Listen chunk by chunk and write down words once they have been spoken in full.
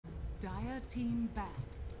Dire team back.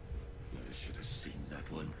 I should have seen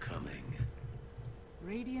that one coming.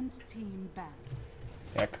 Radiant team back.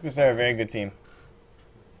 Yeah, Cookiss are a very good team.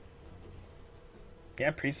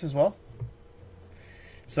 Yeah, Priest as well.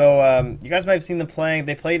 So, you guys might have seen them playing.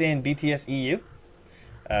 They played in BTS EU.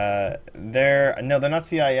 They're not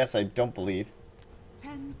CIS, I don't believe.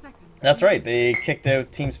 10 seconds. That's right. They kicked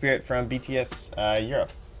out Team Spirit from BTS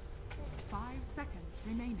Europe. 5 seconds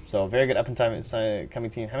remaining. So, very good up in time coming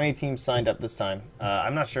team. How many teams signed up this time?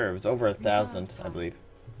 I'm not sure. It was over 1,000, I believe.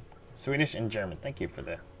 Swedish and German. Thank you for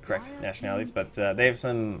the correct nationalities. But they have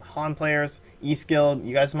some Han players. E-Skill.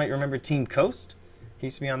 You guys might remember Team Coast. He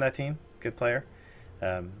used to be on that team. Good player.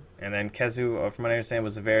 And then Kezu, from what I understand,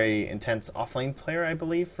 was a very intense offlane player, I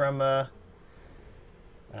believe, from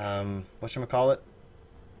whatchamacallit?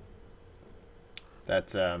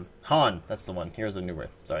 That Han, that's the one. Heroes of New Birth.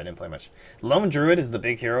 Sorry, I didn't play much. Lone Druid is the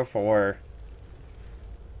big hero for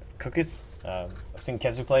Cookiss. I've seen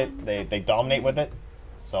Kezu play it. They dominate with it.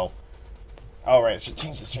 So, oh right, I should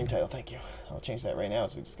change the stream title. Thank you. I'll change that right now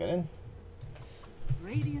as we just get in.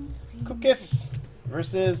 Radiant team Cookiss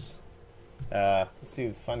versus. Let's see,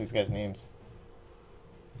 find these guys' names.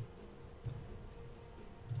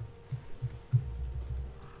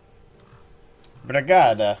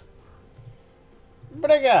 Brigada.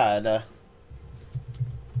 Brigada.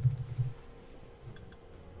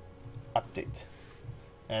 Update.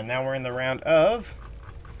 And now we're in the round of...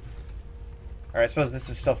 Alright, I suppose this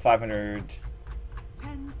is still 500...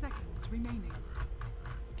 10 seconds remaining.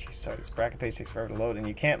 Jeez, sorry, this bracket page takes forever to load, and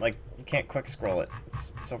you can't quick scroll it.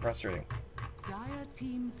 It's so frustrating. Dire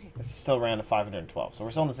team pick. This is still a round of 512, so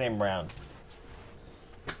we're still in the same round.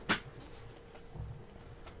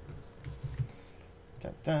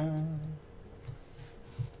 Dun, dun.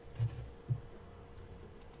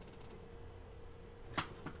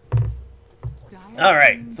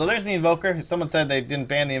 Alright, so there's the Invoker. Someone said they didn't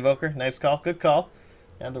ban the Invoker. Nice call, good call.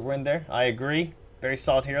 And the win there. I agree. Very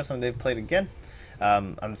solid hero, something they've played again.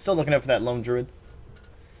 I'm still looking out for that Lone Druid.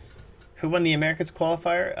 Who won the Americas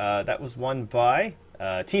qualifier? That was won by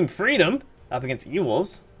Team Freedom up against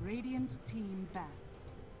E-Wolves. Radiant team back.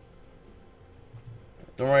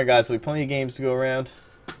 Don't worry, guys. There'll be plenty of games to go around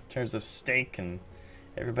in terms of Stake and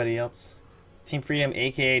everybody else. Team Freedom,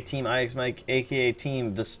 a.k.a. Team IX Mike, a.k.a.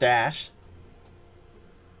 Team The Stash.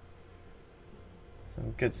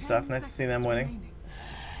 Some good stuff. Nice to see them winning. Remaining.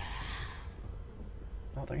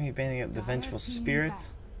 Oh, they're going to be banning out the Vengeful Spirit.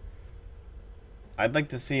 I'd like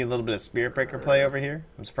to see a little bit of Spirit Breaker play over here.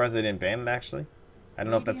 I'm surprised they didn't ban it, actually. I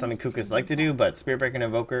don't know if that's something Cookiss like to do, but Spirit Breaker and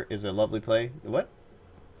Invoker is a lovely play. What?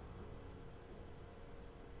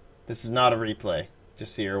 This is not a replay.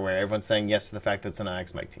 Just so you're aware. Everyone's saying yes to the fact that it's an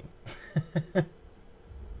IX Mike team.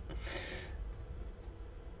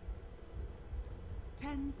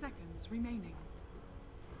 10 seconds remaining.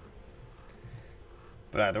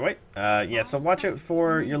 But either way, yeah, so watch out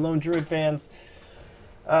for your Lone Druid fans.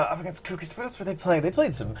 Up against Cookiss. What else were they playing? They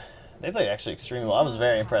played actually extremely well. I was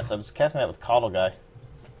very impressed. I was casting out with Coddle Guy.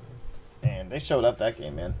 And they showed up that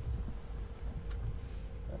game, man.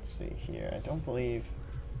 Let's see here. I don't believe...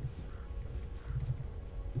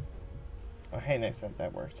 Oh, hey, nice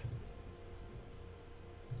that worked.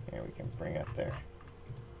 Here, we can bring up their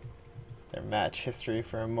match history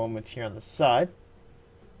for a moment here on the side.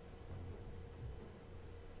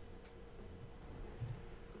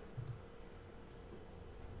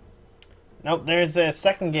 Nope, there's a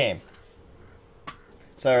second game.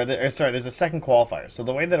 Sorry, there's a second qualifier. So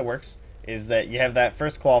the way that it works is that you have that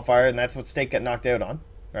first qualifier, and that's what Stake got knocked out on,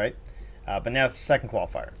 right? But now it's the second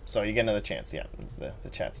qualifier, so you get another chance. Yeah, it's the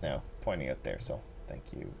chat's now pointing out there, so thank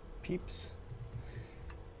you, peeps.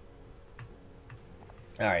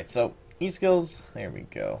 Alright, so E-Skills, there we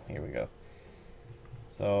go, here we go.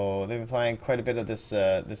 So they've been playing quite a bit of this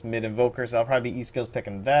this mid Invoker, so I'll probably be E-Skills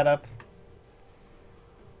picking that up.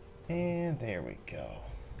 And there we go.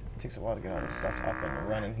 Takes a while to get all this stuff up and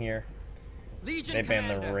running here. Legion they banned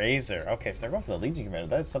the Razor. Okay, so they're going for the Legion Commander.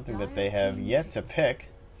 That is something that they have yet to pick.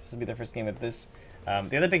 This will be their first game at this.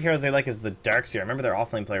 The other big heroes they like is the Darkseer. I remember their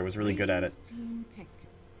offlane player was really good at it.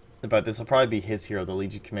 But this will probably be his hero, the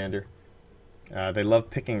Legion Commander. They love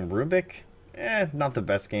picking Rubik. Not the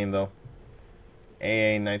best game, though.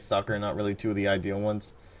 AA, Night Stalker, not really two of the ideal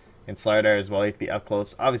ones. And Slider as well, you have to be up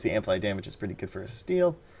close. Obviously, Amplify damage is pretty good for a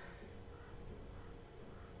steal.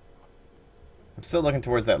 I'm still looking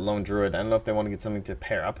towards that Lone Druid. I don't know if they want to get something to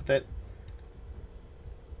pair up with it.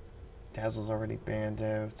 Dazzle's already banned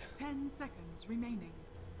out. 10 seconds remaining.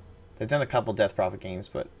 They've done a couple Death Prophet games,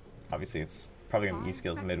 but obviously it's probably going to be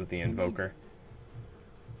E-Skills mid with the Invoker.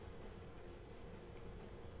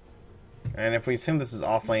 And if we assume this is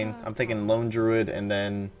offlane, I'm thinking Lone Druid, and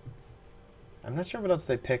then I'm not sure what else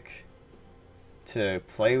they pick to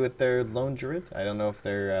play with their Lone Druid. I don't know if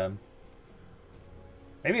they're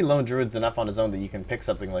maybe Lone Druid's enough on his own that you can pick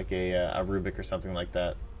something like a Rubik or something like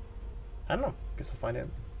that. I don't know. Guess we'll find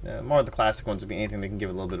out. More of the classic ones would be anything that can give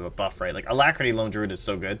a little bit of a buff, right? Like Alacrity Lone Druid is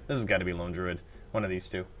so good. This has got to be Lone Druid. One of these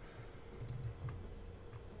two.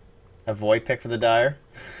 A Void pick for the Dire.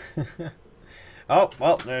 Oh,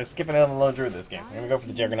 well, they're skipping out on the Lone Druid this game. We're going to go for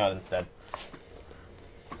the Juggernaut instead.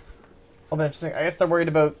 A bit interesting. I guess they're worried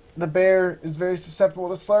about the bear is very susceptible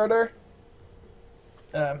to Slaughter.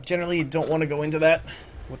 Generally, you don't want to go into that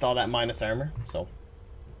with all that minus armor, so...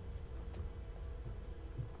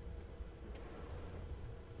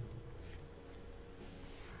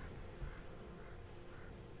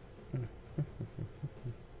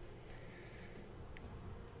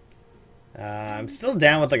 I'm still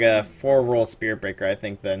down with like a 4-roll Spirit Breaker, I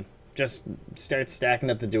think, then. Just start stacking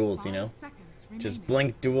up the duels, you know? Just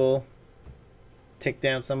blink duel, take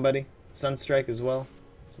down somebody, Sunstrike as well.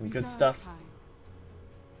 Some good stuff.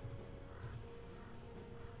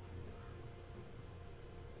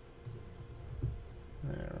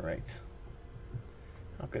 Alright.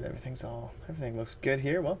 Oh good, everything looks good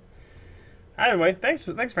here. Well, either way, thanks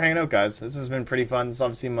for hanging out, guys. This has been pretty fun. This is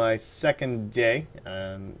obviously my second day,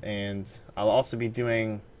 and I'll also be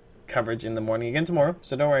doing coverage in the morning again tomorrow,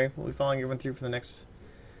 so don't worry, we'll be following everyone through for the next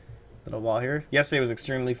little while here. Yesterday was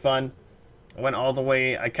extremely fun. I went all the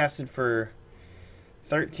way, I casted for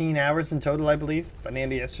 13 hours in total, I believe, by the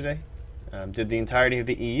end of yesterday. Did the entirety of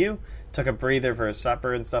the EU, took a breather for a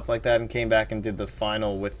supper and stuff like that, and came back and did the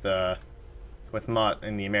final with Mott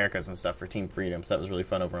in the Americas and stuff for Team Freedom, so that was really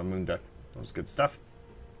fun over on Moonduck. That was good stuff.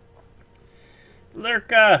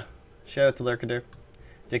 Lurka! Shout out to Lurka there.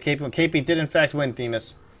 KP did in fact win,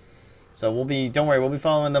 Themis. So don't worry, we'll be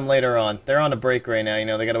following them later on. They're on a break right now, you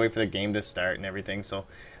know, they gotta wait for the game to start and everything, so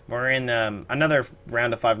we're in another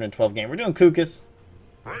round of 512 game. We're doing Cookiss.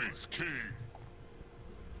 Praise King.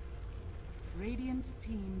 Radiant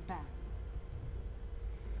team ban.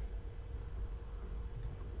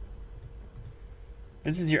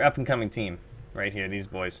 This is your up-and-coming team, right here, these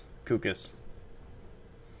boys. Cookiss.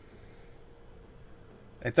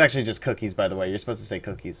 It's actually just cookies, by the way. You're supposed to say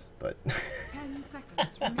cookies, but... 10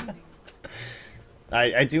 seconds remaining.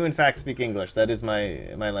 I do, in fact, speak English. That is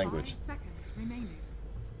my language. 5 seconds remaining.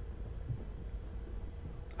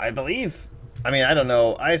 I believe... I mean, I don't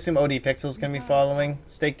know. I assume OD Pixel's going to be following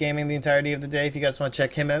Stake Gaming the entirety of the day, if you guys want to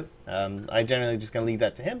check him out. I generally just going to leave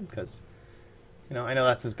that to him, because... You know, I know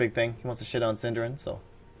that's his big thing. He wants to shit on Cinderin, so...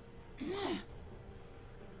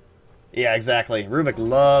 Yeah, exactly. Rubik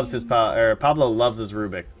loves his Pablo loves his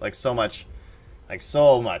Rubik, like so much,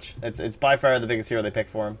 It's by far the biggest hero they pick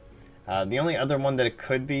for him. The only other one that it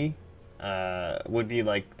could be would be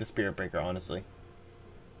like the Spirit Breaker, honestly,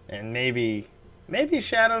 and maybe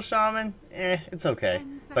Shadow Shaman. It's okay.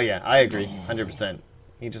 But yeah, I agree, 100%.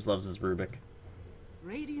 He just loves his Rubik.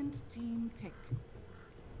 Radiant team pick.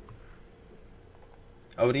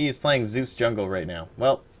 OD is playing Zeus Jungle right now.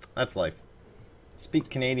 Well, that's life. Speak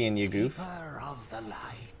Canadian, you goof. Keeper of the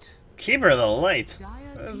light. Keeper of the light. Dire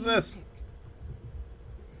What is team this? pick.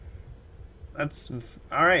 That's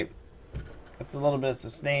alright. That's a little bit of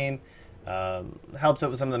sustain. Helps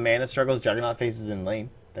out with some of the mana struggles Juggernaut faces in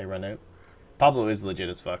lane. They run out. Pablo is legit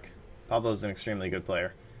as fuck. Pablo's an extremely good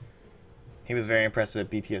player. He was very impressive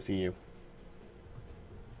at BTSEU.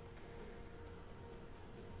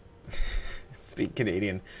 Speak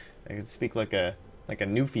Canadian. I could speak like a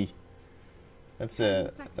Newfie.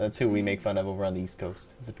 That's who we make fun of over on the East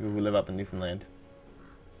Coast. It's the people who live up in Newfoundland.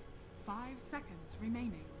 5 seconds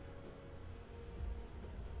remaining.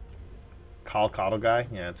 Call Coddle guy?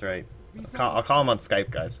 Yeah, that's right. Resolve. I'll call him on Skype,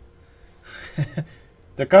 guys.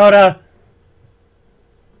 Dakota!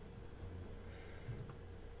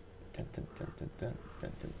 Dun, dun, dun, dun, dun,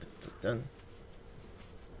 dun, dun, dun, dun.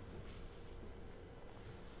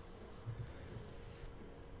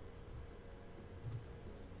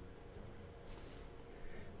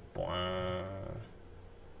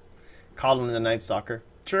 Called him the Night Stalker.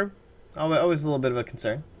 True. Always a little bit of a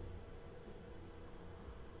concern.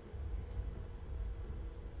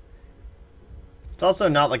 It's also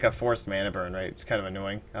not like a forced mana burn, right? It's kind of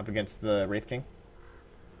annoying up against the Wraith King.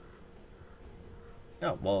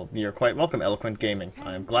 Oh, well, you're quite welcome, Eloquent Gaming.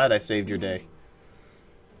 I'm glad I saved your day.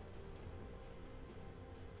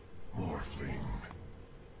 Morphling.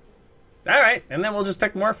 Alright, and then we'll just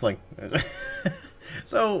pick Morphling.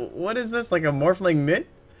 So, what is this? Like a Morphling mint?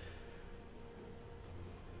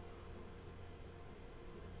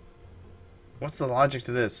 What's the logic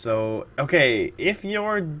to this? So, okay, if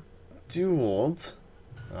your dueled.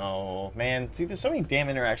 Oh, man. See, there's so many damn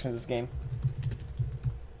interactions in this game.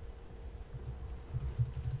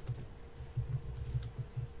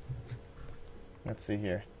 Let's see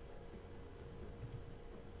here.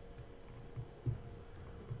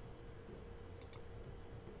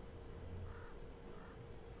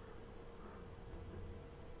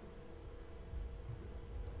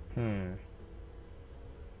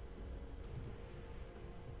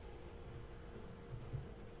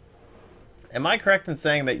 Am I correct in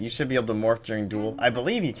saying that you should be able to morph during duel? I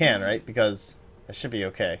believe you can, right? Because it should be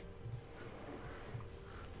okay.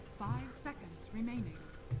 5 seconds remaining.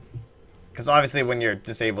 Because obviously when you're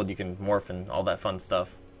disabled you can morph and all that fun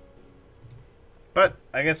stuff. But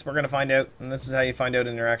I guess we're going to find out, and this is how you find out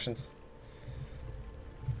interactions.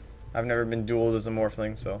 I've never been dueled as a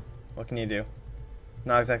morphling, so what can you do?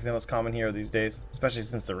 Not exactly the most common hero these days, especially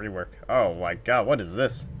since the rework. Oh my god, what is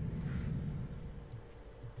this?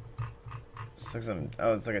 It's like some,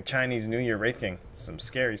 oh, it's like a Chinese New Year Wraith King. Some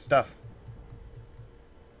scary stuff.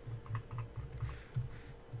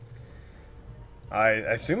 I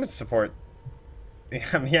assume it's support.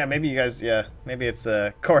 Yeah, maybe you guys, yeah, maybe it's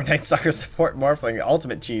a Core Night Stalker support morphling,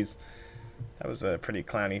 ultimate cheese. That was a pretty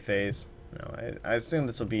clowny phase. No, I assume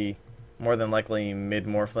this will be more than likely mid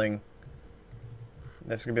morphling.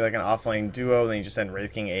 This could be like an offlane duo, then you just send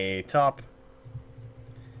Wraith King AA top.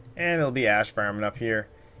 And it'll be Ash farming up here.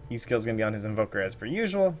 E-skill's gonna be on his Invoker as per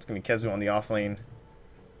usual. It's gonna be Kezu on the offlane.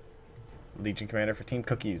 Legion Commander for Team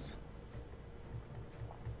Cookies.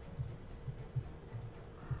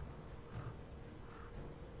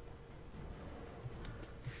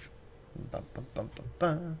 Bum, bum, bum, bum,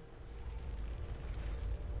 bum.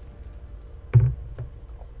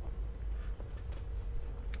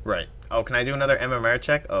 Right. Oh, can I do another MMR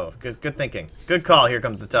check? Oh, good thinking. Good call. Here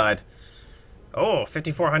comes the tide. Oh,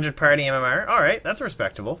 5,400 party MMR. Alright, that's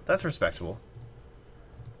respectable. That's respectable.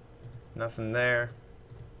 Nothing there.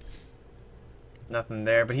 Nothing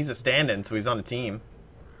there, but he's a stand-in, so he's on a team.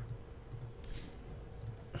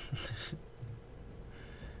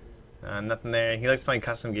 Nothing there. He likes playing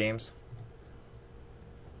custom games.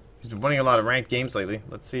 He's been winning a lot of ranked games lately.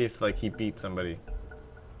 Let's see if like he beat somebody.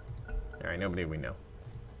 Alright, nobody we know.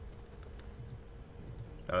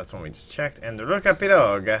 Oh, that's one we just checked. And the Ruka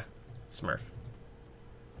Piroga. Smurf.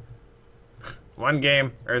 One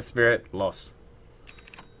game, Earth Spirit, loss.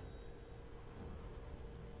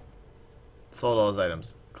 Sold all his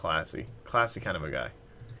items. Classy. Classy kind of a guy.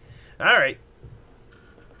 Alright.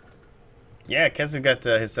 Yeah, Kezu got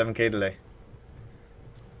his 7K today.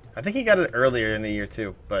 I think he got it earlier in the year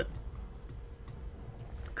too, but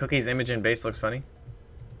Cookie's image and base looks funny.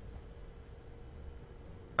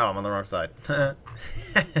 Oh, I'm on the wrong side. Yeah,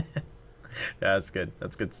 that's good.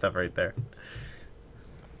 That's good stuff right there.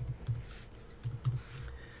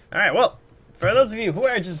 Alright, well, for those of you who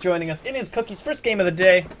are just joining us, it is Cookie's first game of the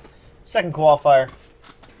day, second qualifier.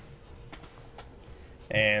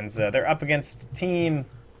 And they're up against Team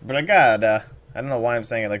Brigada. I don't know why I'm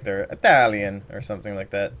saying it like they're Italian or something like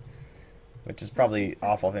that. Which is probably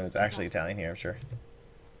awful if it's actually Italian here, I'm sure.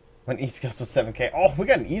 When E-Skills was 7K. Oh, we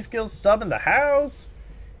got an E-Skills sub in the house!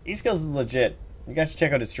 E-Skills is legit. You guys should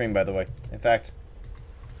check out his stream, by the way. In fact,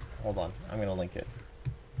 hold on. I'm going to link it.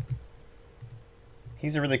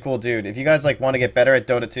 He's a really cool dude. If you guys like want to get better at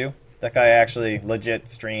Dota 2, that guy actually legit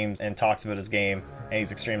streams and talks about his game, and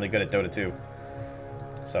he's extremely good at Dota 2.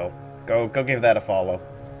 So, go give that a follow.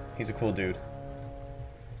 He's a cool dude.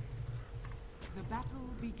 The battle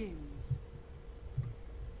begins.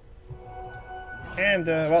 And,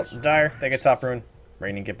 well, Dire, they get top rune.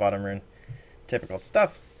 Raining get bottom rune. Typical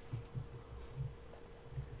stuff.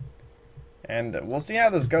 And we'll see how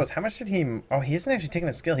this goes. How much did he... Oh, he isn't actually taking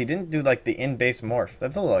a skill. He didn't do, like, the in-base morph.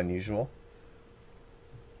 That's a little unusual.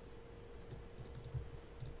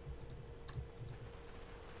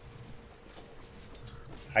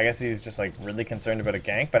 I guess he's just, like, really concerned about a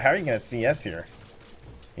gank. But how are you going to CS here?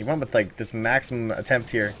 He went with, like, this maximum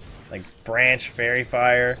attempt here. Like, Branch, Fairy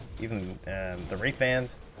Fire, even the Wraith Band.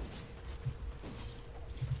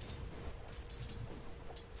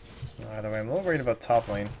 By the way, I'm a little worried about top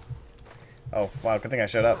lane. Oh, wow, good thing I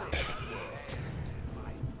showed up.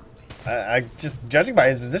 I just, judging by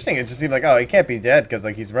his positioning, it just seemed like, oh, he can't be dead, because,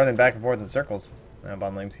 like, he's running back and forth in circles.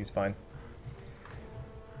 Bottom lanes, he's fine.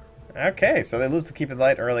 Okay, so they lose the Keep It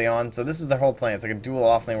Light early on, so this is their whole plan. It's like a dual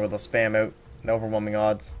offlane where they'll spam out in overwhelming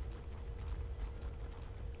odds.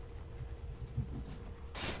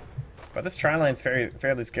 But this tri-line's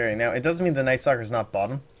fairly scary. Now, it doesn't mean the Night Stalker's not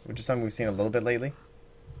bottom, which is something we've seen a little bit lately.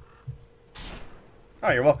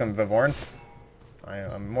 Oh, you're welcome, Vivorn.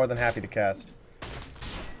 I'm more than happy to cast.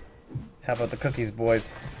 How about the cookies,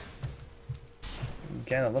 boys?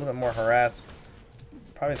 Again, a little bit more harass.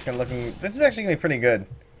 Probably just gonna this is actually gonna be pretty good.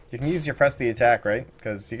 You can use your press the attack, right?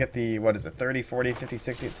 Because you get the, what is it, 30, 40, 50,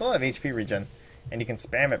 60. It's a lot of HP regen. And you can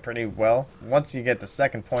spam it pretty well. Once you get the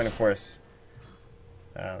second point, of course,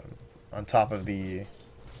 on top of the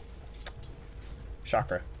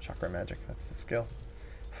chakra magic. That's the skill.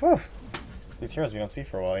 Whew. These heroes you don't see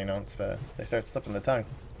for a while, you know, it's they start slipping the tongue.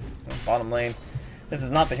 Bottom lane. This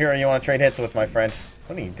is not the hero you want to trade hits with, my friend.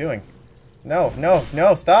 What are you doing? No, no,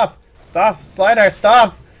 no, stop! Stop! Slider,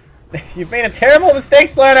 stop! You've made a terrible mistake,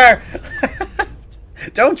 Slider!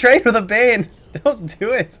 Don't trade with a Bane! Don't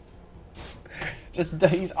do it! Just,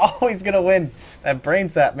 he's always gonna win. That brain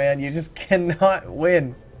sap, man, you just cannot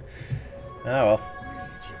win. Oh well.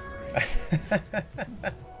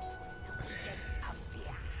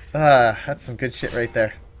 That's some good shit right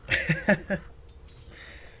there.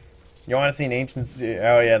 You want to see an Ancients?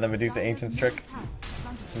 Oh yeah, the Medusa Ancients trick.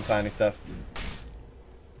 Some clowny stuff.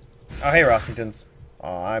 Oh hey, Rossingtons.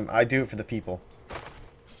 Oh, I do it for the people.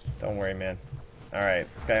 Don't worry, man. All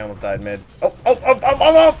right, this guy almost died mid. Oh, oh, oh, oh,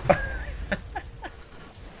 oh, oh!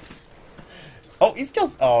 Oh, he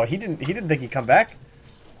kills. Oh, he didn't think he'd come back.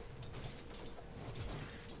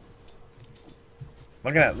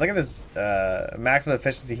 Look at this maximum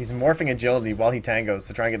efficiency. He's morphing agility while he tangos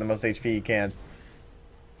to try and get the most HP he can.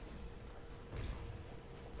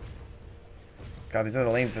 God, these other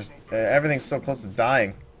lanes, everything's so close to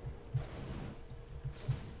dying.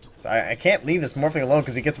 So I can't leave this morphing alone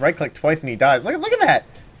because he gets right-clicked twice and he dies. Look at that!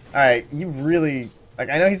 Alright, you really... Like,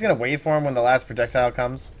 I know he's gonna wait for him when the last projectile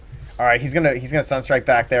comes. Alright, he's gonna Sunstrike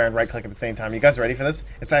back there and right-click at the same time. You guys ready for this?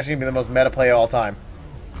 It's actually gonna be the most meta play of all time.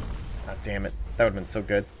 God damn it. That would've been so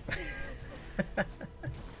good.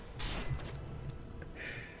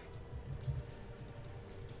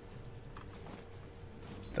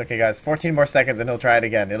 It's okay, guys. 14 more seconds and he'll try it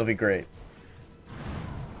again. It'll be great.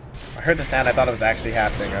 I heard the sound. I thought it was actually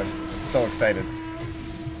happening. I was so excited.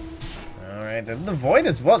 Alright, the Void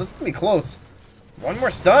as well. This is going to be close. One more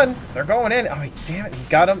stun. They're going in. Oh, damn it. He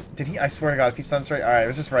got him. Did he? I swear to God, if he stuns right. Alright, it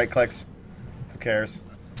was just right clicks. Who cares?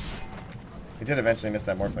 He did eventually miss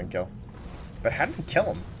that Morphling kill. But how did he kill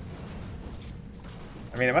him?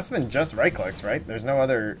 I mean, it must have been just right clicks, right? There's no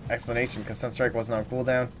other explanation because Sunstrike wasn't on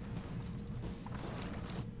cooldown.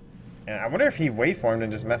 And I wonder if he waveformed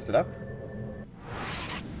and just messed it up.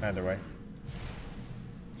 Either way.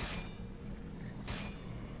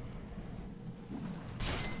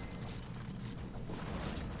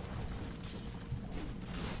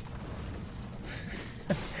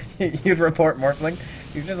 You'd report Morphling.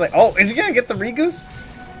 He's just like, oh, is he gonna get the Regoose?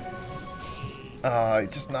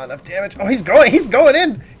 Just not enough damage. Oh, he's going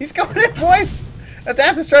in! He's going in, boys! That's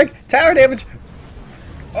after strike, tower damage.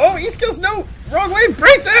 Oh, E-skills, no! Wrong way,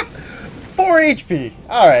 brain zap! 4 HP.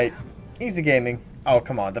 Alright. Easy gaming. Oh,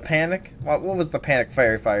 come on. The panic? What was the panic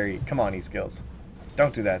fiery? Come on, E-skills.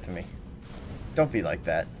 Don't do that to me. Don't be like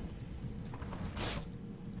that.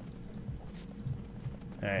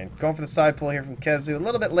 Alright, going for the side pull here from Kezu. A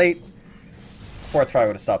little bit late. Sports probably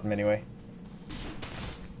would have stopped him anyway.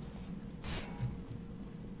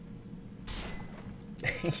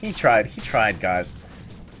 He tried, guys.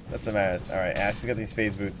 That's what matters. Alright, Ash has got these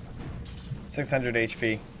phase boots. 600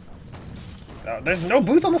 HP. Oh, there's no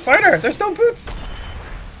boots on the Slider! There's no boots!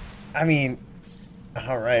 I mean...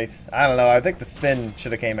 Alright. I don't know. I think the spin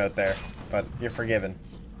should have came out there. But you're forgiven.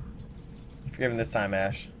 You're forgiven this time,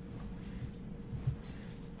 Ash.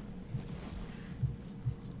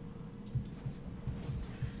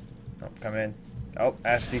 Oh, come in. Oh,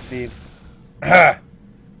 Ash DC'd.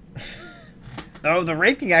 Oh, the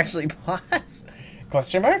raking actually applies.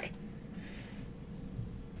 Question mark?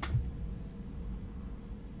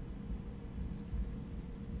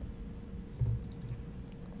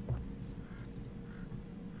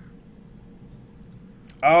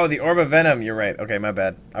 Oh, the Orb of Venom. You're right. Okay, my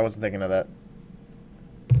bad. I wasn't thinking of that.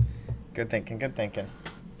 Good thinking, good thinking.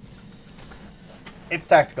 It's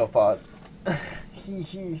tactical pause. Hee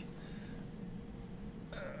hee.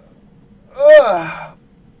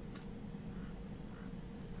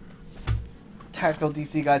 Tactical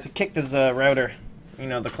DC, guys. He kicked his router. You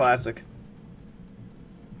know, the classic.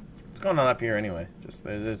 What's going on up here anyway?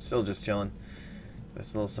 They're still just chilling.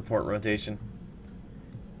 This little support rotation.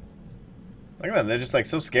 Look at them. They're just like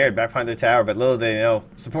so scared back behind their tower, but little they know.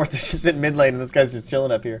 Supports are just in mid lane and this guy's just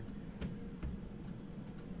chilling up here.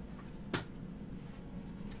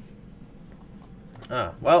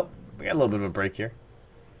 Ah, well, we got a little bit of a break here.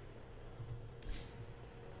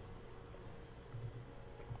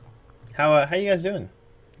 How you guys doing?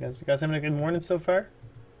 You guys having a good morning so far?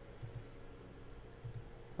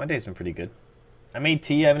 My day's been pretty good. I made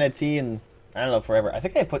tea. I haven't had tea in I don't know, forever. I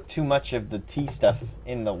think I put too much of the tea stuff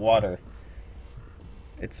in the water.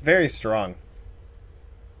 It's very strong.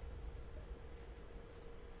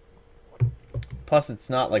 Plus, it's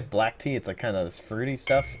not like black tea. It's like kind of this fruity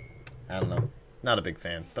stuff. I don't know. Not a big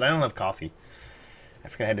fan. But I don't have coffee. I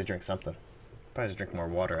forgot I had to drink something. Probably just drink more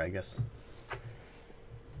water, I guess.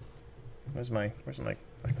 Where's my...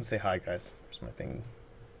 I can say hi, guys. Where's my thing?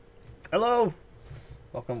 Hello!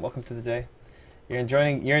 Welcome to the day. You're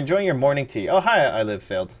enjoying your morning tea. Oh, hi, I live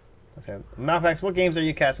failed. Okay. Malpax, what games are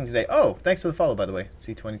you casting today? Oh, thanks for the follow, by the way.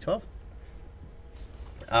 C2012.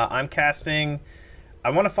 I'm casting... I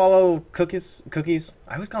want to follow Cookiss.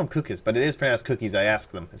 I always call them Cookiss, but it is pronounced Cookies. I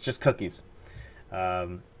ask them. It's just Cookies. Probably...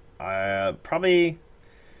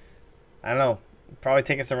 I don't know. Probably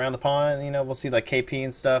take us around the pond. You know, we'll see like KP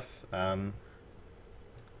and stuff.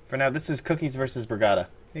 For now, this is Cookies versus Brigada.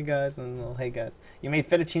 Hey guys, and well, hey guys. You made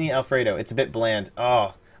fettuccine alfredo. It's a bit bland.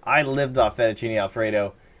 Oh, I lived off fettuccine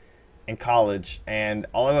alfredo in college, and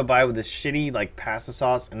all I would buy was this shitty like pasta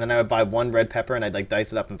sauce, and then I would buy one red pepper and I'd like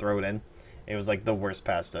dice it up and throw it in. It was like the worst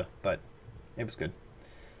pasta, but it was good.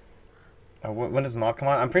 When does Mott come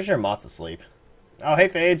on? I'm pretty sure Mott's asleep. Oh, hey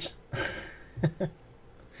Phage.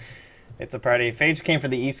 It's a party. Phage came for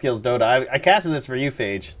the eSkills Dota. I casted this for you,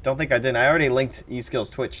 Phage. Don't think I didn't. I already linked eSkills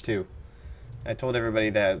Twitch too. I told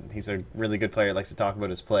everybody that he's a really good player, likes to talk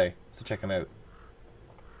about his play, so check him out.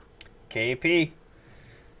 KP.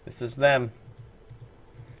 This is them.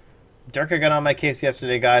 Durka got on my case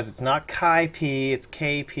yesterday, guys. It's not Kai P, it's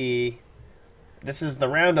KP. This is the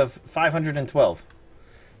round of 512.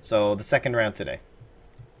 So, the second round today.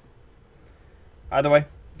 Either way,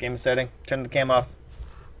 game is starting. Turn the cam off.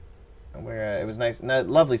 It was nice.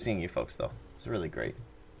 Lovely seeing you folks, though. It was really great.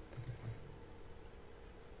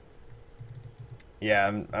 Yeah,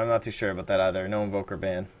 I'm not too sure about that either. No invoker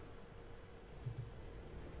ban.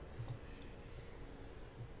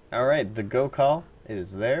 Alright, the go call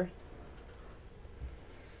is there.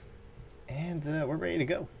 And we're ready to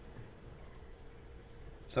go.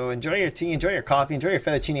 So enjoy your tea, enjoy your coffee, enjoy your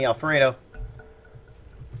fettuccine alfredo.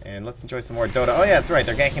 And let's enjoy some more Dota. Oh yeah, that's right,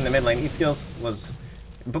 they're ganking the mid lane. eSkills was,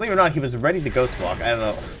 believe it or not, he was ready to ghost walk. I don't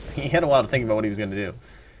know. He had a while to think about what he was going to do.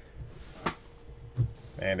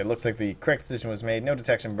 And it looks like the correct decision was made. No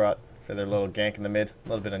detection brought for their little gank in the mid. A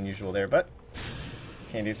little bit unusual there, but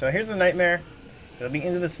can't do so. Here's the Nightmare. It'll be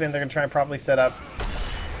into the spin. They're going to try and properly set up.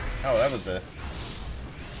 Oh, that was a...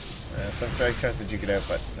 Sunstrike tries to juke it out,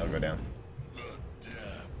 but it'll go down.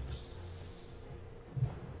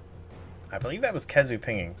 I believe that was Kezu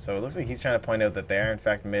pinging, so it looks like he's trying to point out that they are in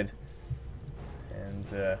fact mid.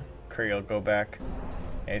 And Curry will go back.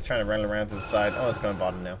 And he's trying to run around to the side. Oh, it's going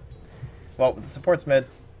bottom now. Well, the support's mid.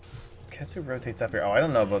 Kezu rotates up here. Oh, I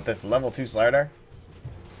don't know about this. Level 2 Slardar.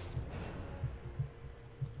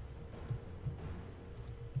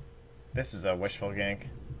 This is a wishful gank.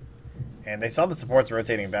 And they saw the supports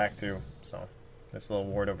rotating back too. So, this little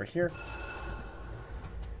ward over here.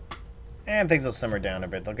 And things will simmer down a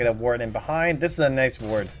bit. They'll get a ward in behind. This is a nice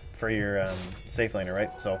ward for your safe laner,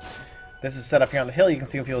 right? So, this is set up here on the hill. You can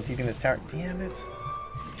see when people TPing this tower. Damn it.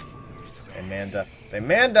 They manned up. They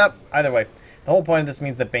manned up! Either way, the whole point of this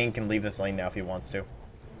means that Bane can leave this lane now if he wants to.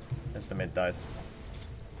 As the mid dies.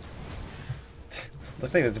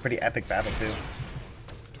 Looks like it was a pretty epic battle, too.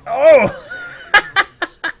 Oh!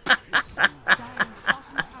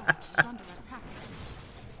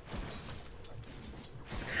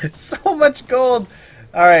 So much gold!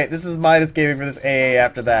 Alright, this is Midas gaming for this AA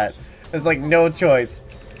after that. There's like no choice.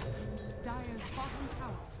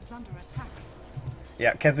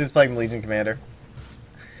 Yeah, Kezu's playing Legion Commander.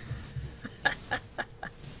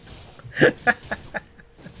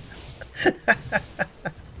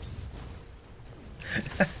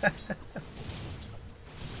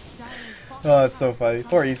 Oh, that's so funny.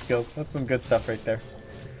 Poor eSkills. That's some good stuff right there.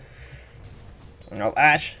 Oh,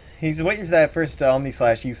 Ash. He's waiting for that first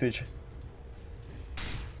Omni-Slash usage.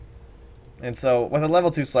 And so, with a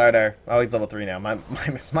level 2 Slardar... Oh, he's level 3 now.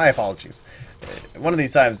 My apologies. One of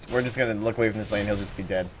these times, we're just going to look away from this lane, he'll just be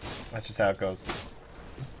dead. That's just how it goes.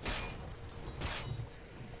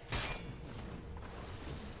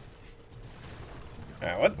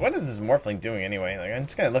 Alright, what is this Morphling doing anyway? Like, I'm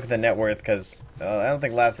just going to look at the net worth, because I don't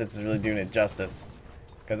think Last Hits is really doing it justice.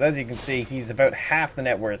 Because as you can see, he's about half the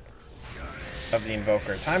net worth of the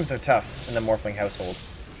Invoker. Times are tough in the Morphling household.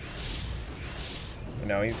 You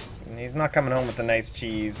know, he's not coming home with the nice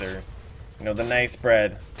cheese or, you know, the nice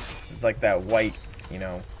bread. This is like that white, you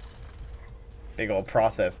know, big old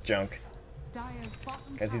processed junk.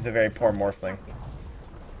 Because he's a very poor Morphling.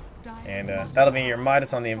 And that'll be your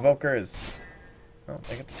Midas on the Invoker is... Oh,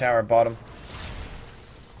 they get the tower bottom.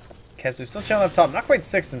 Kezu's still chilling up top. Not quite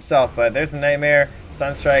 6 himself, but there's the Nightmare.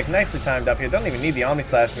 Sunstrike, nicely timed up here. Don't even need the Omni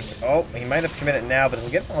Slash, which, oh, he might have committed now, but he'll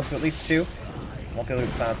get onto at least 2. Won't be able to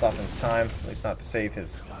get silence off in time, at least not to save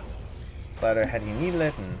his slider had he needed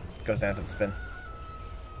it, and goes down to the spin.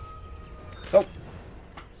 So,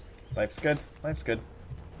 life's good. Life's good.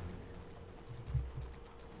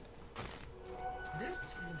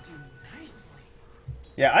 This will do nicely.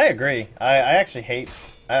 Yeah, I agree. I actually hate...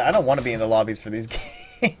 I don't want to be in the lobbies for these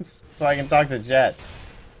games, so I can talk to Jet.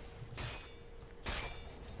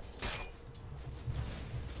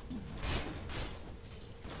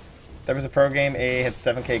 There was a pro game, AA had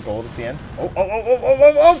 7k gold at the end.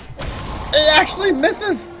 Oh! It actually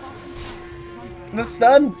misses! The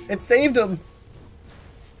stun! It saved him!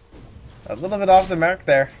 A little bit off the mark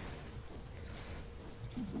there.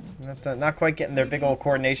 Not quite getting their big old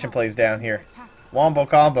coordination plays down here. Wombo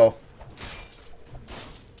combo.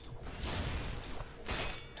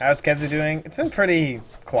 How's Kezu doing? It's been pretty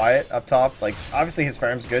quiet up top. Like, obviously his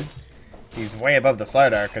farm's good. He's way above the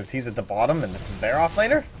Slardar because he's at the bottom and this is their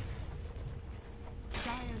offlaner.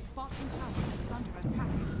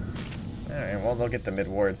 Alright, well, they'll get the mid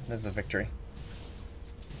ward. This is a victory.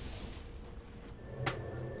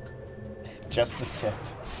 Just the tip.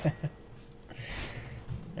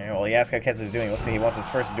 Alright, well, you ask how Kezu's doing. Let's see, he wants his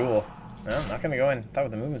first duel. No, I'm not going to go in. Thought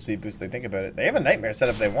with the movement speed boost, they think about it. They have a Nightmare set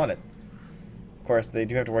if they want it. Of course, they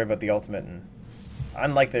do have to worry about the ultimate, and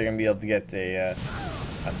unlikely they're going to be able to get a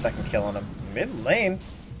second kill on him. Mid lane?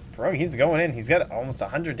 Bro, he's going in. He's got almost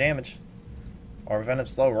 100 damage. Or Venom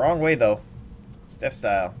slow. Wrong way, though. Stiff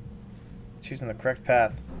style. Choosing the correct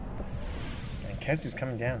path. And Kezu's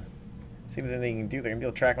coming down. See what they can do. They're going to be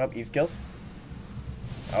able to track him up. East kills.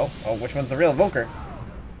 Oh, which one's the real Evoker?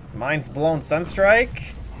 Mind's blown.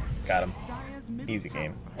 Sunstrike. Got him. Easy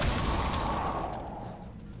game.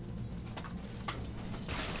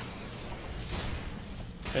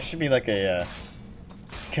 There should be like a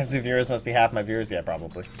Kezu viewers must be half my viewers. Yeah,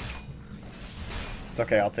 probably. It's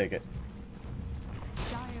okay, I'll take it.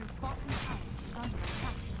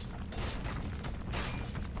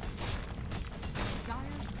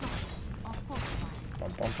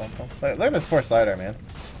 Look at this poor Slider, man.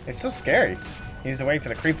 He's so scary. He needs to wait for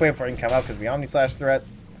the creep wave before he can come out because the Omni Slash threat.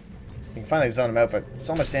 You can finally zone him out, but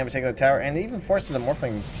so much damage taking the tower, and it even forces a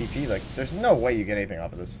Morphling TP. Like, there's no way you get anything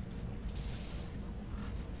off of this.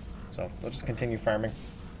 So, we'll just continue farming.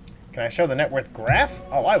 Can I show the net worth graph?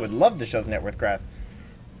 Oh, I would love to show the net worth graph.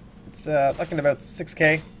 It's looking about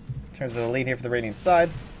 6k in terms of the lead here for the Radiant side.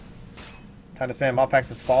 Time to spam mod packs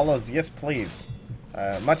with follows. Yes, please.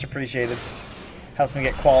 Much appreciated. Helps me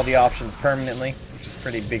get quality options permanently, which is a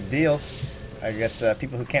pretty big deal. I get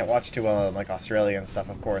people who can't watch too well, like Australia and stuff,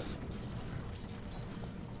 of course.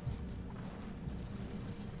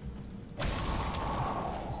 I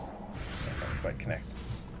can't quite connect.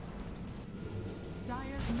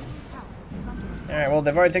 Alright, well,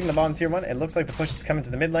 they've already taken the bottom tier 1. It looks like the push is coming to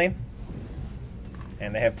the mid lane.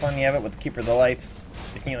 And they have plenty of it with the Keeper of the Light,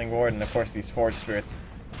 the Healing Ward, and of course these Forge Spirits.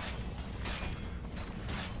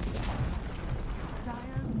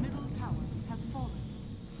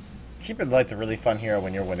 Keeper of the Light's a really fun hero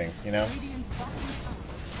when you're winning, you know?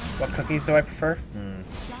 What cookies do I prefer?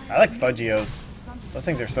 I like Fudgios. Those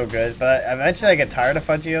things are so good, but eventually I get tired of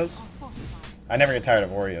Fudgios. I never get tired of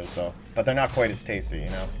Oreos, though. But they're not quite as tasty, you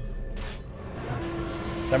know?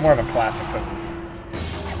 They're more of a classic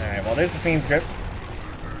cookie. Alright, well, there's the Fiend's Grip.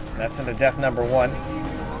 That's into death number 1.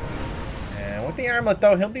 And with the armlet,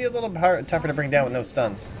 though, he'll be a little tougher to bring down with no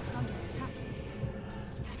stuns.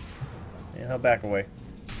 Yeah, he'll back away.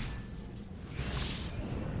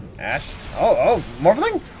 Ash? Oh,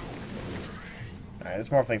 Morphling? Alright, this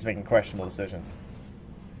Morphling's making questionable decisions.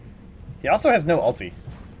 He also has no ulti.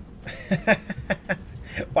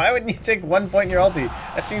 Why wouldn't you take 1 point in your ulti?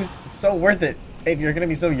 That seems so worth it if you're going to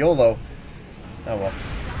be so YOLO. Oh well.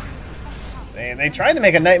 They tried to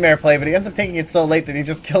make a Nightmare play, but he ends up taking it so late that he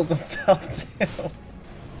just kills himself too.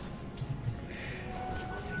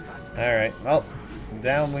 Alright, well,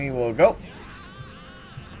 down we will go.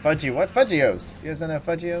 Fudgy, what? Fudgios? You guys don't have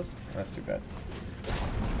Fudgios? That's too bad.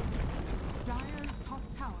 Dire's top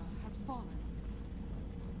tower has fallen.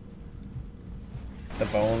 The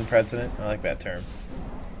Bone President? I like that term.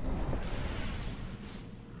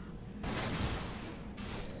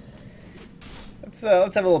 Let's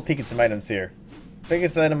have a little peek at some items here.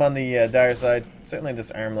 Biggest item on the Dire side, certainly this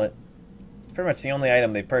armlet. It's pretty much the only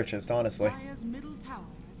item they purchased, honestly. Dire's middle tower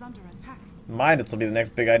is under attack. This will be the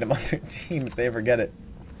next big item on their team if they ever get it.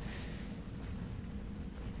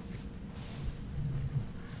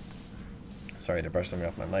 Sorry to brush something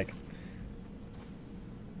off my mic.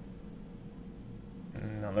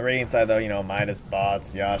 And on the Radiant side, though, you know, Midas,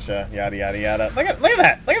 bots, Yasha, yada yada yada. Look at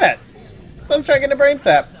that! Look at that! Sun's trying to get a brain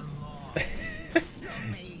sap.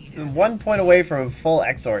 1 point away from a full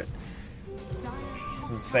exort. It's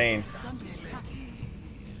insane.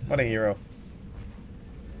 What a hero.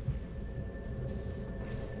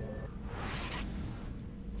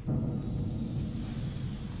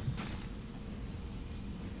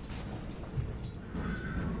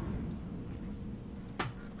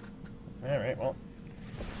 Alright, well.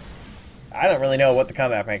 I don't really know what the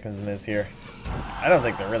combat mechanism is here. I don't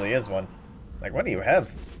think there really is one. Like, what do you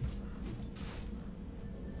have?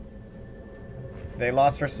 They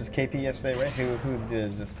lost versus KP yesterday, right? Who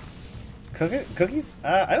did this? Cookies?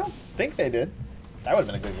 I don't think they did. That would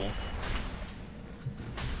have been a good game.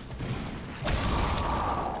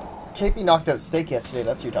 KP knocked out Steak yesterday.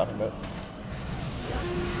 That's who you're talking about.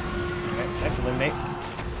 Okay, nice eliminate.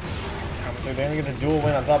 Coming through there. We get the dual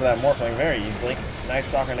win on top of that Morphling very easily. Nice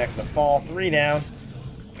soccer next to fall. 3 down.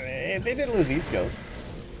 They did lose East Coast,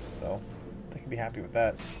 so they can be happy with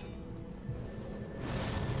that.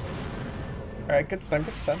 Alright, good stun,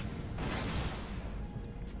 good stun.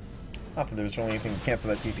 Not that there was really anything to cancel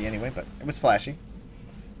that TP anyway, but it was flashy.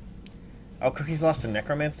 Oh, Cookies lost to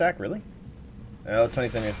Necroman stack? Really? Oh,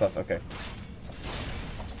 27 years plus, okay.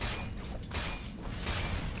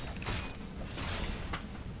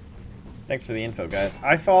 Thanks for the info, guys.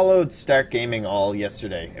 I followed Stark Gaming all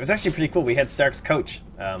yesterday. It was actually pretty cool. We had Stark's coach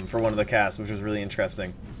for one of the casts, which was really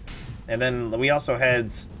interesting. And then we also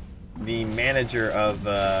had the manager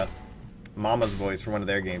of Mama's Boys for one of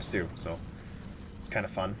their games too, so it's kind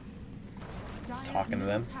of fun. Just talking to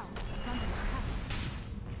them.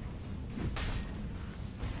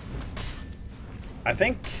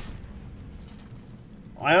 I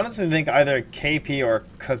honestly think either KP or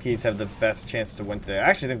Cookies have the best chance to win today. I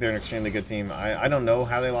actually think they're an extremely good team. I don't know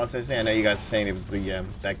how they lost yesterday. I know you guys are saying it was the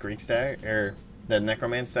that Greek stack or the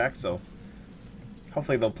Necroman stack, so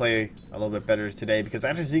hopefully they'll play a little bit better today, because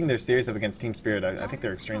after seeing their series up against Team Spirit, I think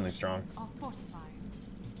they're extremely strong.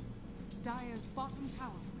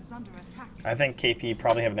 I think KP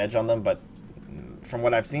probably have an edge on them, but from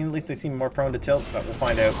what I've seen, at least they seem more prone to tilt, but we'll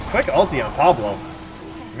find out. Quick ulti on Pablo.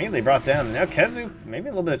 Immediately brought down. Now Kezu, maybe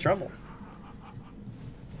a little bit of trouble.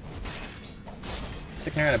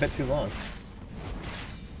 Sticking around a bit too long.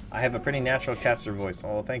 I have a pretty natural caster voice.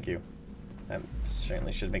 Oh, thank you. That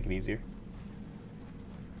certainly should make it easier.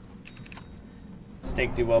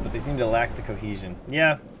 Steak do well, but they seem to lack the cohesion.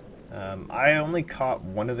 Yeah, I only caught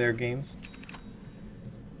one of their games.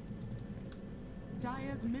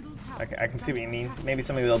 I can see what you mean. Maybe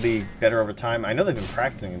something that'll be better over time. I know they've been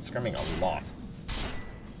practicing and scrimming a lot.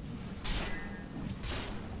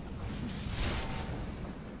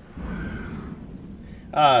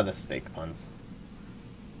 Ah, the steak puns.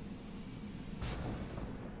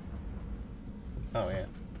 Oh, yeah.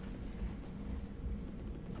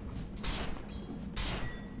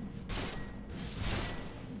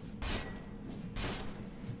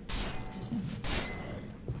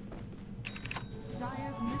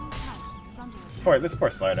 This poor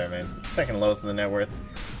Slider, man. Second lowest in the net worth.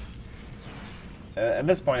 At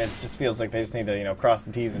this point, it just feels like they just need to, you know, cross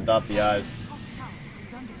the T's and dot the I's.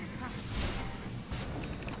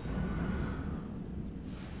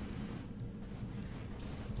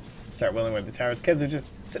 Start willing with the towers. Kids are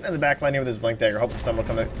just sitting in the back line here with his blink dagger, hoping someone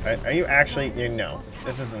will come in. Are you actually? You know,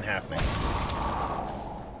 this isn't happening.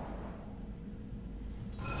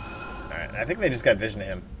 Alright, I think they just got vision of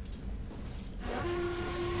him.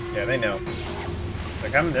 Yeah, they know. It's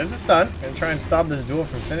like, there's a stun. Gonna try and stop this duel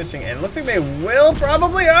from finishing, and it looks like they will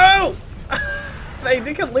probably. Oh! They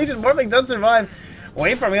did get Legion. Morphling does survive.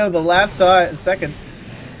 Wait for me on the last second.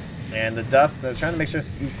 And the dust, they're trying to make sure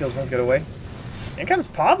E-skills won't get away. In comes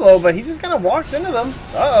Pablo, but he just kind of walks into them.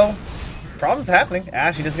 Uh-oh. Problems happening.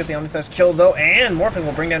 Ash, he does get the Omnislash kill, though, and Morphling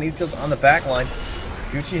will bring down E-skills on the back line.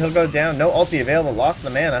 Gucci, he'll go down. No ulti available. Lost the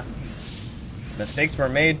mana. Mistakes were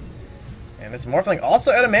made. And this Morphling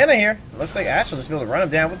also out of mana here. It looks like Ash will just be able to run him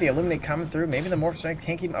down with the Illuminate coming through. Maybe the Morph Strength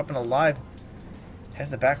can't keep him up and alive. Has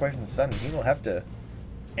to back away from the sun. He will have to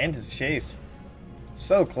end his chase.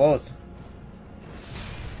 So close.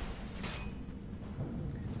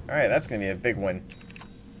 Alright, that's going to be a big win.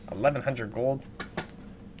 1,100 gold.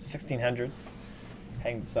 1,600.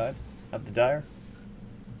 Hang the side of the Dire.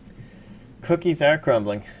 Cookies are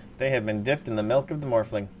crumbling. They have been dipped in the milk of the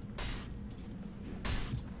Morphling.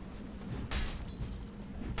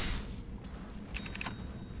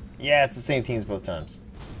 Yeah, it's the same teams both times.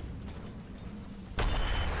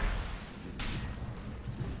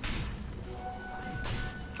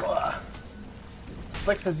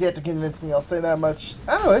 Slicks has yet to convince me, I'll say that much.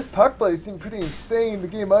 I don't know, his puck play seemed pretty insane the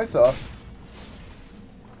game I saw.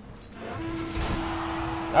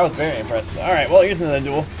 I was very impressed. Alright, well, here's another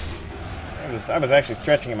duel. I was actually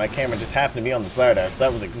stretching and my camera just happened to be on the side arm, so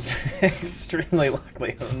that was extremely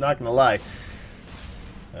lucky, I'm not gonna lie.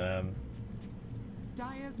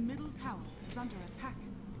 Dire's middle tower is under attack.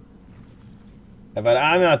 But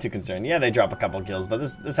I'm not too concerned. Yeah, they drop a couple kills, but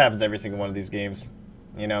this happens every single one of these games.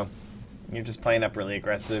 You know, you're just playing up really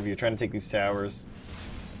aggressive. You're trying to take these towers.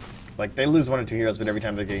 Like, they lose 1 or 2 heroes, but every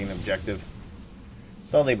time they're getting an objective.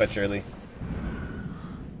 Slowly but surely.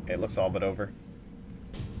 Okay, it looks all but over.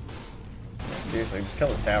 Yeah, seriously, just kill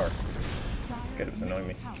this tower. It's good, it was annoying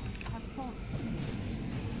me.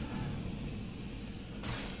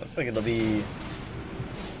 Looks like it'll be...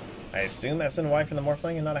 I assume SNY for the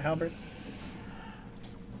Morphling and not a Halberd?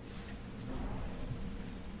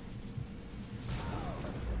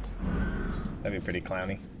 That'd be pretty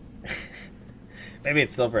clowny. Maybe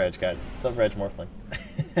it's Silver Edge, guys. Silver Edge Morphling.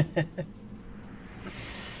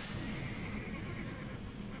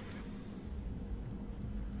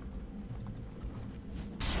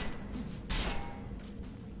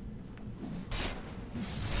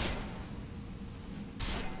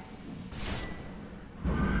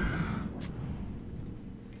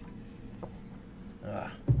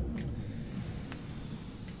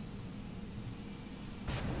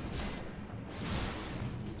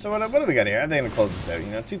 So what do we got here? I think I'm gonna close this out. You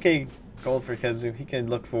know, 2k gold for Kezu. He could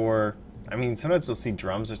look for... I mean, sometimes we'll see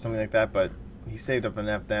drums or something like that, but he saved up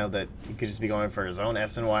enough now that he could just be going for his own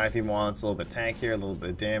SNY if he wants. A little bit tankier, a little bit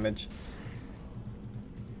of damage.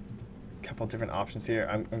 A couple different options here.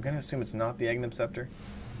 I'm gonna assume it's not the Aghanim Scepter.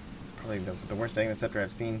 It's probably the worst Aghanim Scepter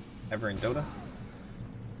I've seen ever in Dota.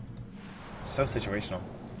 It's so situational.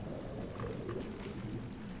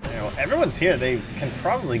 You know, everyone's here. They can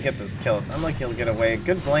probably get this kill. It's unlikely he'll get away.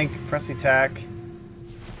 Good blink, press attack.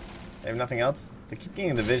 They have nothing else. They keep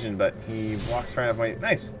getting the vision, but he walks far enough away.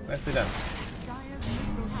 Nice. Nicely done.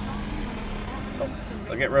 So,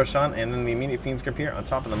 they'll get Roshan, and then the immediate Fiend's Grip here on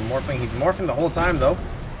top of the Morphling. He's morphing the whole time, though.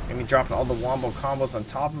 Gonna be dropping all the Wombo combos on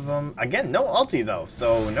top of him. Again, no ulti, though,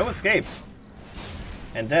 so no escape.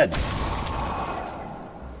 And dead.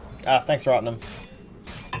 Ah, thanks, Rottenham.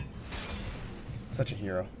 Such a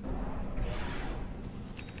hero.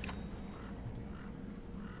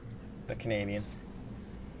 The Canadian.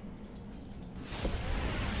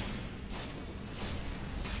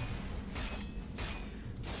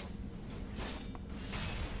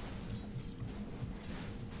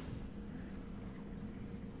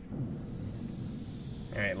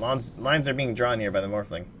 Alright, lines are being drawn here by the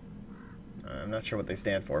Morphling. I'm not sure what they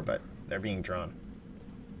stand for, but they're being drawn.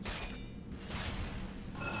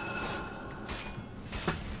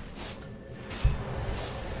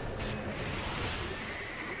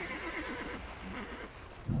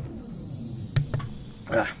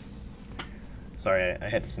 Sorry, I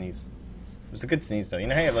had to sneeze. It was a good sneeze, though. You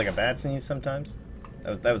know how you have like a bad sneeze sometimes?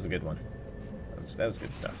 That was a good one. That was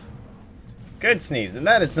good stuff. Good sneeze, and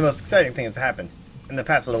that is the most exciting thing that's happened in the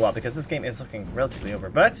past little while, because this game is looking relatively over.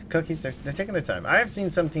 But Cookies, they're taking their time. I have seen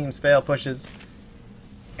some teams fail pushes,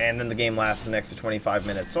 and then the game lasts an extra 25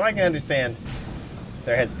 minutes, so I can understand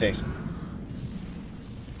their hesitation.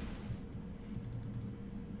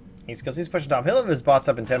 Because he's pushing top. He'll have his bots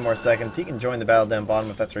up in 10 more seconds. He can join the battle down bottom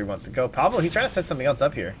if that's where he wants to go. Pablo, he's trying to set something else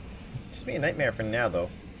up here. Just be a nightmare for now, though.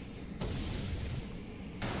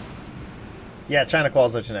 Yeah, China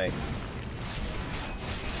quals are tonight.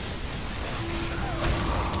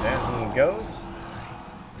 There he goes.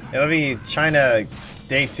 It'll be China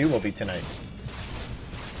Day 2 will be tonight.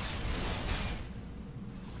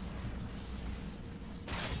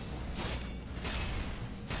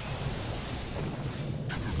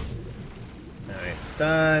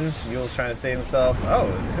 Stun. Mule's trying to save himself. Oh,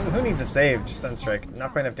 who needs a save? Just Sunstrike.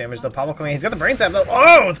 Not quite enough damage though. Pablo coming in. He's got the brain tap though.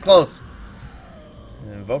 Oh, it's close.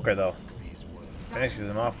 And Invoker though. Finishes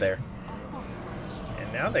him off there.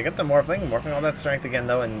 And now they got the Morphling. Morphing all that strength again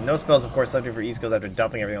though. And no spells of course left here for E-skills after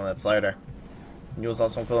dumping everything on that slider. Mule's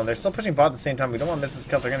also on cooldown. They're still pushing bot at the same time. We don't want to miss this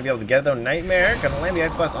kill. They're going to be able to get it though. Nightmare. Gonna land the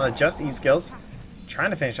Ice Blast on the just E-skills.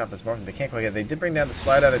 Trying to finish off this Morphling. They can't quite get it. They did bring down the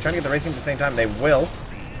slider. They're trying to get the right thing at the same time. They will.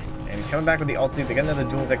 And he's coming back with the ulti. They get another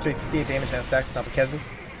dual victory. 58 damage now stacked on top of Kezu.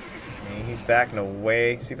 And he's back. No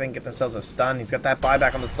way. See if they can get themselves a stun. He's got that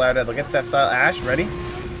buyback on the slider. They'll get Steph style. Ash, ready?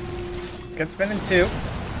 Let's get spinning two.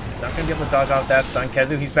 Not going to be able to dodge off that stun.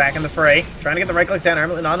 Kezu, he's back in the fray. Trying to get the right clicks down.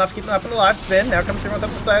 Armlet not enough to keep him up and alive. Spin. Now coming through on top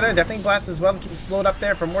of the slider. Deafening blast as well to keep him slowed up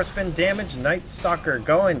there for more spin damage. Night Stalker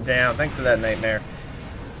going down. Thanks to that Nightmare.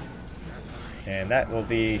 And that will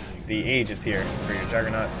be the Aegis here for your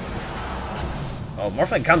Juggernaut. Oh,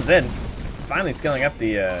 Morphling comes in. Finally skilling up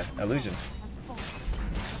the illusion.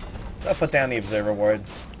 I'll put down the Observer Ward.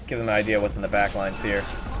 Give them an idea what's in the back lines here.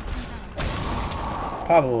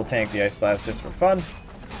 Probably will tank the Ice Blast just for fun.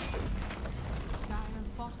 Dire's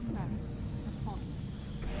bottom barracks has fallen.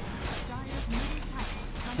 Dire's middle tower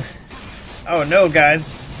is under attack. Oh no,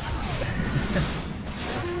 guys.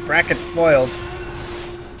 Bracket spoiled.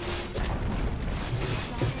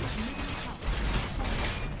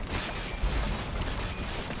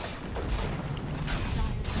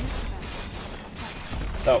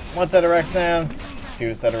 So, one set of racks down,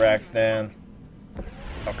 two set of racks down.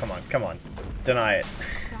 Oh, come on, come on. Deny it.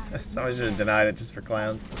 Someone should have denied it just for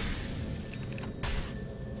clowns.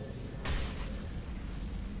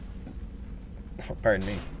 Oh, pardon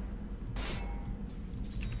me.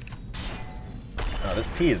 Oh,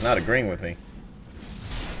 this T is not agreeing with me.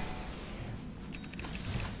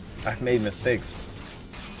 I've made mistakes.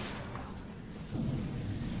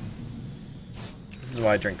 This is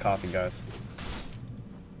why I drink coffee, guys.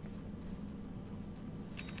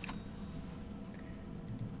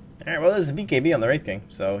 Alright, well, there's a BKB on the Wraith King,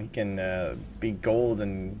 so he can be gold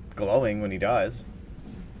and glowing when he dies.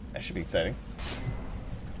 That should be exciting.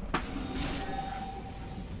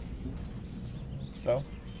 So,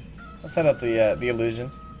 let's set up the illusion.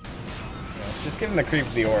 You know, just give him the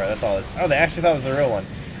creeps the aura, that's all it's... Oh, they actually thought it was the real one.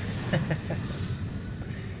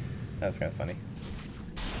 That was kind of funny.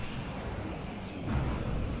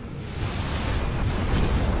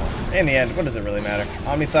 In the end, what does it really matter?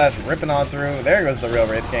 Omni Slash ripping on through. There goes the real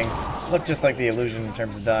Wraith King. Look just like the illusion in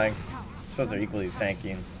terms of dying. I suppose they're equally as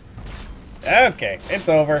tanky. Okay, it's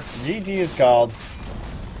over. GG is called.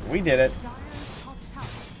 We did it.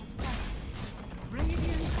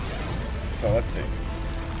 So let's see.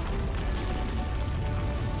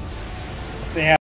 Let's see how